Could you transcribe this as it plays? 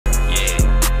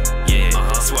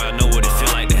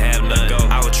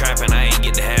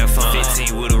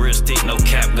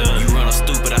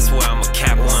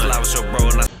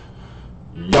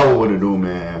do,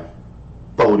 man?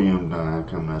 Podium done.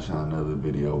 Coming out with another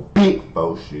video. Big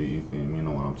faux shit, you feel me? You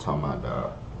know what I'm talking about,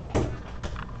 dog.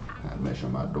 Had to make sure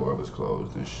my door was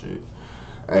closed and shit.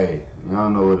 Hey, y'all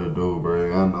know what to do, bro.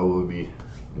 Y'all know we'll be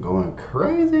going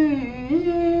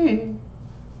crazy.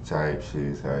 Type shit,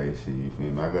 you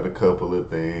feel me? I got a couple of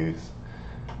things.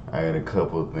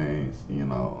 You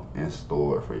know, in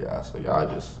store for y'all. So y'all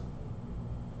just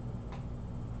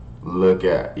look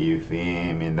at, you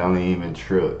feel me? Don't even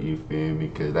trip, you feel me?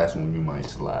 Cause that's when you might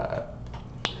slide.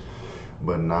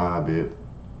 But nah, bitch.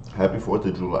 Happy 4th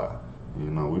of July. You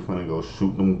know, we finna go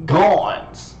shoot them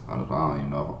guns. I don't even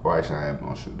know. Well, actually, I am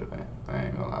gonna shoot today. I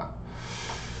ain't gonna lie.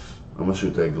 I'm gonna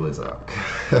shoot that glitz out.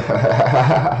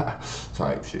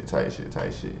 Type shit.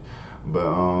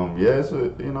 But yeah,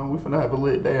 so, you know, we finna have a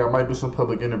lit day. I might do some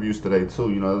public interviews today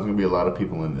too. You know, there's gonna be a lot of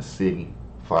people in the city.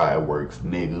 Fireworks,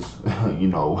 niggas, you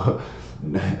know.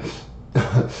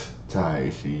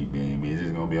 Type shit, baby. It's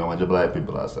just gonna be a bunch of black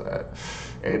people outside.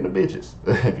 And the bitches,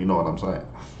 if you know what I'm saying.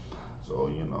 So,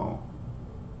 you know,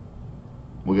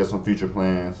 we got some future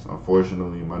plans.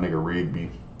 Unfortunately, my nigga Rigby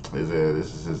is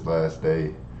this is his last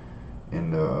day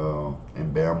in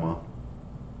Bama.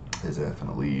 His ass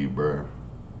finna leave, bro.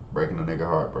 Breaking the nigga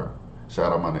heart, bro.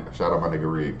 Shout out my nigga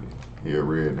Rigby. He a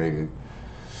real nigga.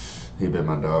 He been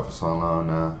my dog for so long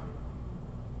now.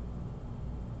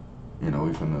 You know,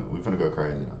 we finna go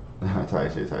crazy now.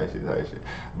 Tight shit.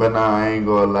 But nah, I ain't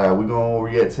gonna lie. We gonna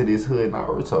react to this Hood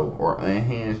Naruto or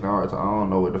Unhinged Naruto. I don't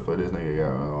know what the fuck this nigga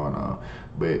got going on,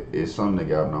 but it's something that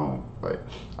got known. Like,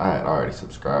 I had already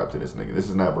subscribed to this nigga. This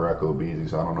is not Barack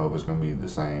Obese, so I don't know if it's gonna be the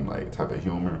same like type of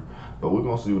humor. But we're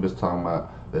gonna see what it's talking about.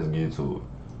 Let's get into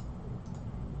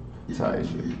it. Tight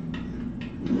shit.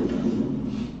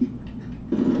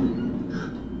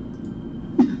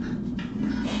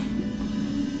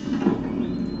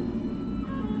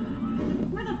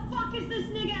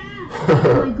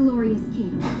 My glorious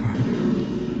king.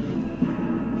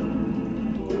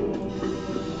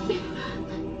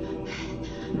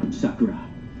 Sakura.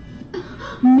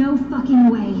 No fucking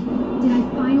way. Did I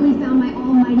finally found my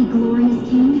almighty glorious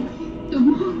king?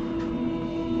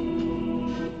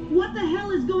 What the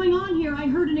hell is going on here? I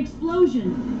heard an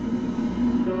explosion.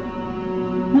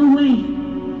 No way.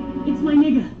 It's my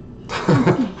nigga.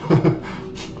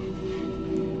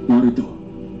 Naruto.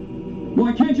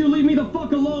 Why can't you leave me the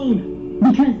fuck alone?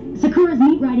 Because Sakura's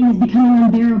meat riding is becoming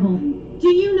unbearable. Do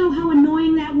you know how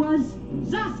annoying that was?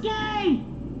 Sasuke!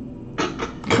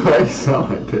 I sound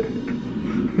like that.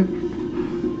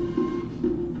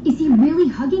 Is he really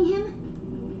hugging him?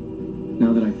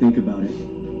 Now that I think about it,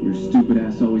 your stupid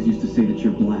ass always used to say that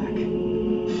you're black.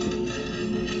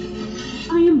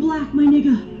 I am black, my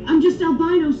nigga. I'm just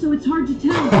albino, so it's hard to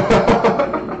tell.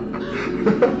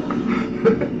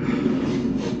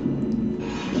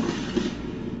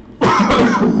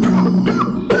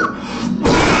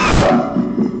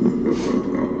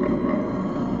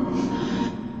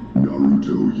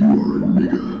 Naruto, you are a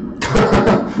nigga.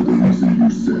 For the reason you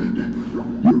said,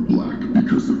 you're black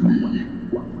because of me.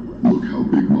 Look how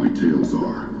big my tails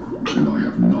are, and I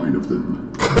have 9 of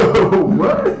them.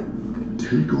 What?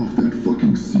 Take off that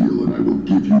fucking seal and I will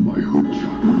give you my hood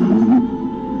chakra.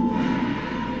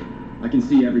 I can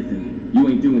see everything. You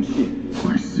ain't doing shit.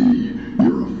 I see.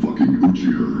 You're a fucking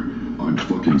Uchiha. I'm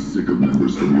fucking sick of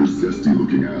members from your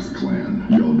zesty-looking ass clan.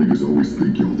 Y'all niggas always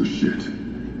think y'all the shit.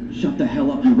 Shut the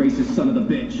hell up, you racist son of a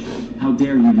bitch. How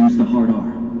dare you use the hard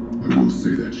R? I will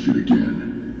say that shit again.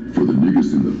 For the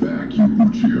niggas in the back, you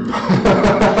Uchiha.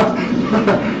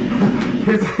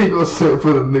 He gonna say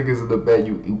for the niggas in the back,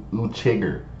 you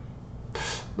Uchiha.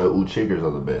 The Uchihas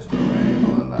are the best, bro. I ain't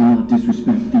gonna lie. Do not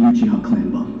disrespect the Uchiha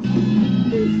clan bum.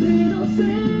 This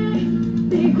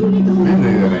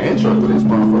nigga got an intro for this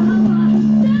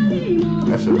motherfucker.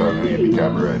 That shit probably gonna get me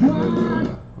copyrighted.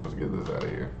 Let's get this out of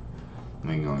here.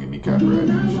 Ain't gonna get me copyrighted.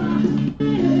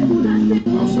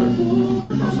 No sir.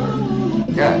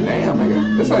 God damn,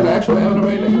 nigga. This ain't the actual anime,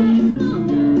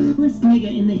 nigga. This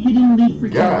nigga in the Hidden Leaf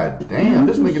Returns. God damn,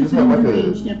 this nigga just had like a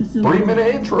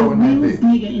 3-minute intro in that bitch.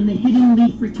 Nigga in the Hidden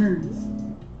Leaf Returns.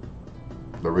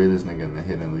 The realest nigga in the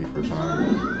Hidden Leaf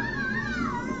Returns.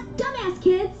 Dumbass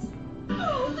kids!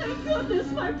 Oh, thank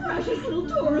goodness, my precious little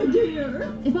Tora dear.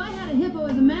 If I had a hippo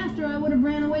as a master, I would have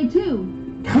ran away too.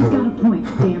 He's got a point.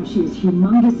 Damn, she is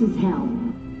humongous as hell.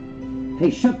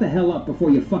 Hey, shut the hell up before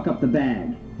you fuck up the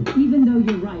bag. Even though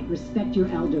you're right, respect your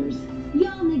elders.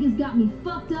 Y'all niggas got me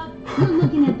fucked up. You're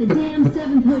looking at the damn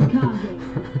 7th Hoodkage.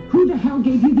 Who the hell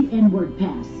gave you the N-word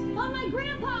pass? Oh, my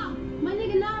grandpa! My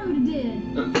nigga Naruto did.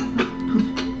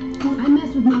 I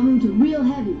mess with Naruto real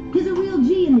heavy. He's a real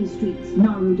G in these streets.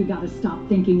 Naruto gotta stop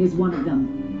thinking is one of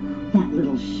them. That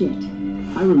little shit.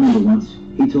 I remember once,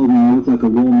 he told me I looked like a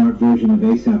Walmart version of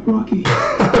A$AP Rocky.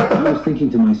 I was thinking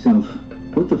to myself,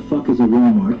 what the fuck is a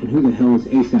Walmart and who the hell is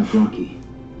A$AP Rocky?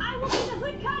 I will be the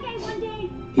Hoodkage one day!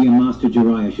 He and Master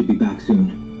Jiraiya should be back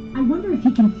soon. I wonder if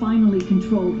he can finally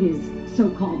control his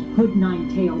so-called Hood Nine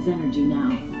Tails energy now.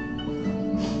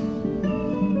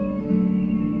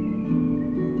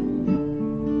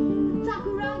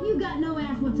 Sakura, you got no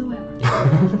ass whatsoever.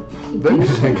 That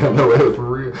bitch ain't got no ass for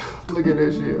real. Look at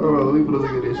that shit. Hold on, leave me look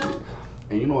at this shit.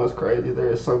 And you know what's crazy? There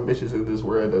are some bitches in this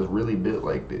world that's really built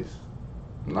like this.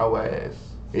 No ass.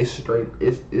 It's straight.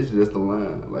 It's just a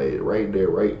line, like right there,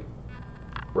 right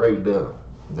there,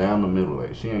 down the middle.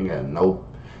 Like she ain't got no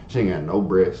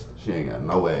breast. She ain't got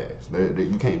no ass.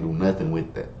 You can't do nothing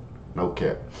with that. No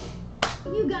cap.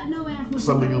 You got no ass whatsoever.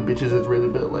 Some of you bitches is really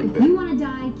built like If that. you want to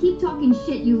die, keep talking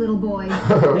shit, you little boy.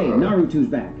 Hey, Naruto's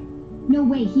back. No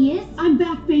way, he is? I'm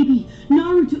back, baby.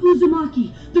 Naruto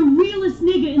Uzumaki, the realest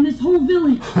nigga in this whole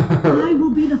village. I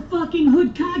will be the fucking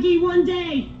Hoodkage one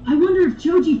day. I wonder if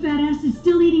Choji fat ass is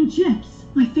still eating chips.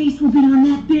 My face will be on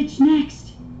that bitch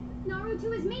next.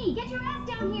 Naruto is me. Get your ass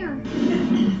down here.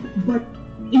 But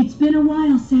it's been a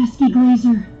while, Sasuke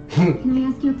Glazer. Can I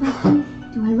ask you a question?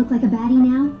 Do I look like a baddie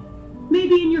now?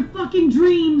 Maybe in your fucking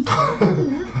dreams.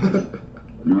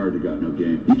 Naruto got no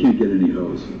game. He can't get any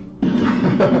hoes.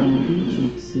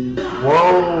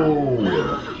 Whoa!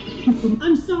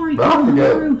 I'm sorry, But I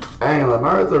Naruto. forgot. I ain't like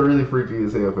Naruto really freaky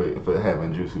as hell for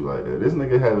having jutsu like that. This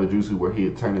nigga have a jutsu where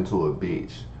he'd turn into a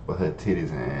bitch with her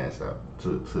titties and ass out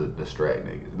to distract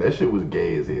niggas. That shit was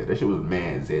gay as hell. That shit was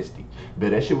man zesty.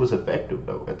 But that shit was effective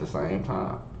though at the same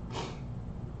time.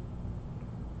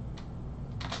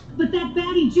 But that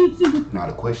baddie jutsu. Now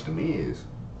the question is,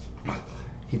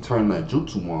 he turned that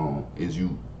jutsu on. Is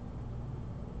you?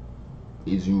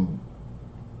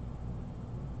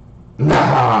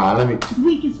 Nah, let me.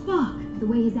 Weak as fuck. The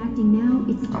way he's acting now,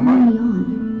 it's a I'm turn me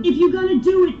on. If you're gonna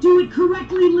do it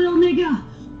correctly, lil nigga.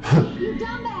 You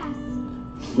dumbass!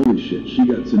 Holy shit, she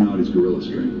got Tsunade's gorilla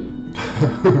strength.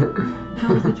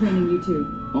 How was the training, you two?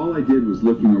 All I did was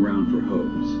looking around for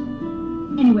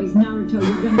hoes. Anyways, Naruto,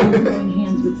 you're gonna be throwing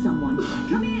hands with someone.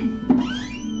 Come in.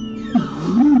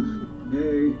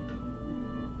 Hey.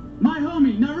 My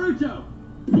homie, Naruto!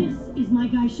 This is my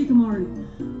guy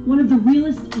Shikamaru, one of the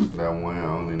realest and That one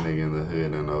only nigga in the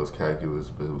hood that knows calculus,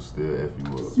 but will still F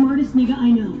you up. smartest nigga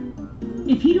I know.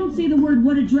 If he don't say the word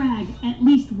 "what a drag" at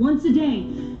least once a day,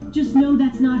 just know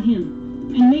that's not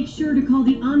him. And make sure to call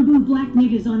the Anbu black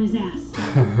niggas on his ass.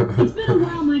 It's been a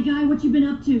while, my guy. What you been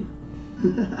up to?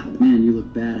 Man, you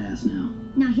look badass now.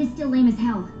 Nah, he's still lame as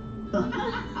hell.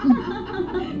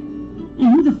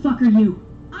 And who the fuck are you?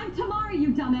 I'm Tamara, you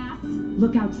dumbass!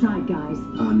 Look outside, guys.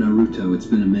 Naruto, it's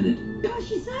been a minute.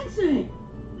 Kakashi-sensei!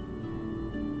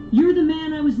 You're the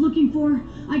man I was looking for.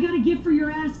 I got a gift for your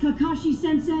ass,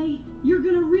 Kakashi-sensei. You're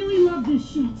gonna really love this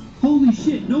shit. Holy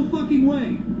shit, no fucking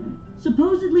way!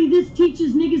 Supposedly this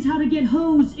teaches niggas how to get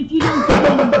hoes if you don't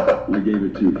get any. I gave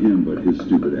it to him, but his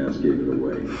stupid ass gave it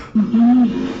away.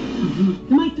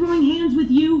 Am I throwing hands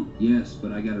with you? Yes,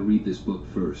 but I gotta read this book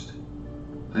first.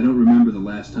 I don't remember the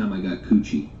last time I got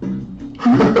coochie.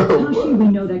 Kakashi, we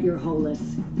know that you're holeless,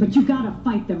 but you gotta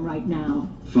fight them right now.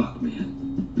 Fuck,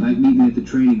 man. Might meet me at the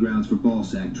training grounds for ball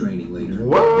sack training later.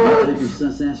 What? What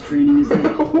sus-ass training is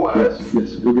that? What?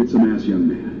 Yes, go get some ass, young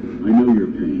man. I know your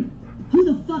pain. Who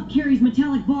the fuck carries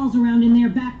metallic balls around in their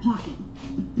back pocket?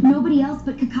 Nobody else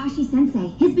but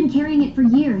Kakashi-sensei. He's been carrying it for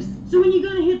years. So when you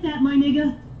gonna hit that, my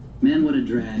nigga? Man, what a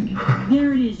drag.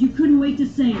 There it is. You couldn't wait to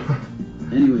say it.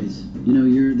 Anyways, you know,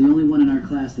 you're the only one in our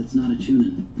class that's not a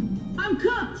chunin. I'm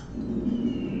cooked!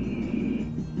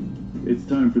 It's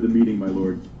time for the meeting, my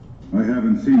lord. I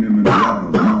haven't seen him in a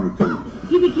while, Naruto.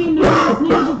 He became the realest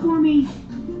nigga before me.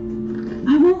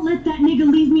 I won't let that nigga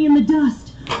leave me in the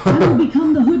dust. I will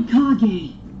become the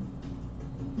Hoodkage.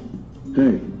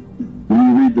 Hey, when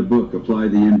you read the book, apply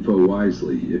the info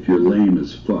wisely. If you're lame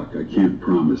as fuck, I can't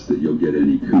promise that you'll get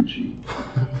any coochie.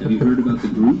 Have you heard about the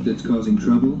group that's causing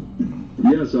trouble?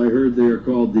 Yes, I heard they are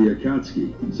called the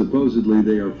Akatsuki. Supposedly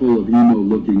they are full of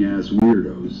emo-looking ass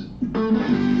weirdos.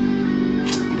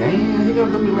 Damn, he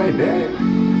gonna do me like that?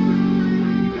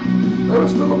 There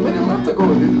was still a minute left to go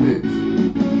in this bitch.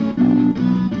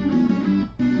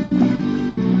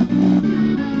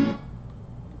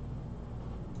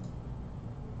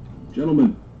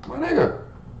 Gentlemen, My nigga,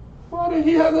 why did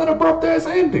he have that abrupt ass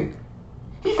ending?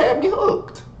 He had me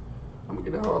hooked. I'm gonna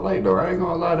get that all late though. I ain't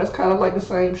gonna lie, that's kind of like the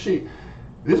same shit.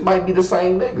 This might be the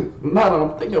same nigga. Now that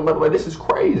I'm thinking about it, like this is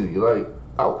crazy. Like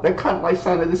that kind of like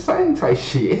sounded the same type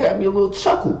shit. It had me a little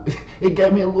chuckle. It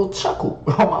gave me a little chuckle.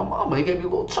 Oh my mama, it gave me a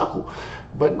little chuckle.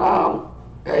 But now,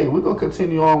 hey, we're gonna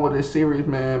continue on with this series,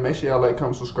 man. Make sure y'all like,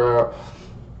 comment, subscribe.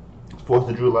 4th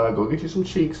of July, go get you some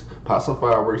cheeks, pop some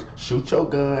fireworks, shoot your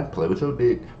gun, play with your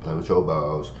dick, play with your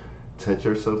balls, touch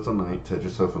yourself tonight, touch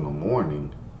yourself in the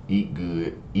morning, eat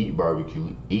good, eat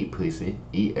barbecue, eat pussy,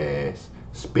 eat ass,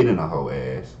 spit in a whole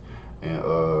ass, and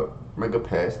make it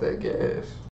pass that gas.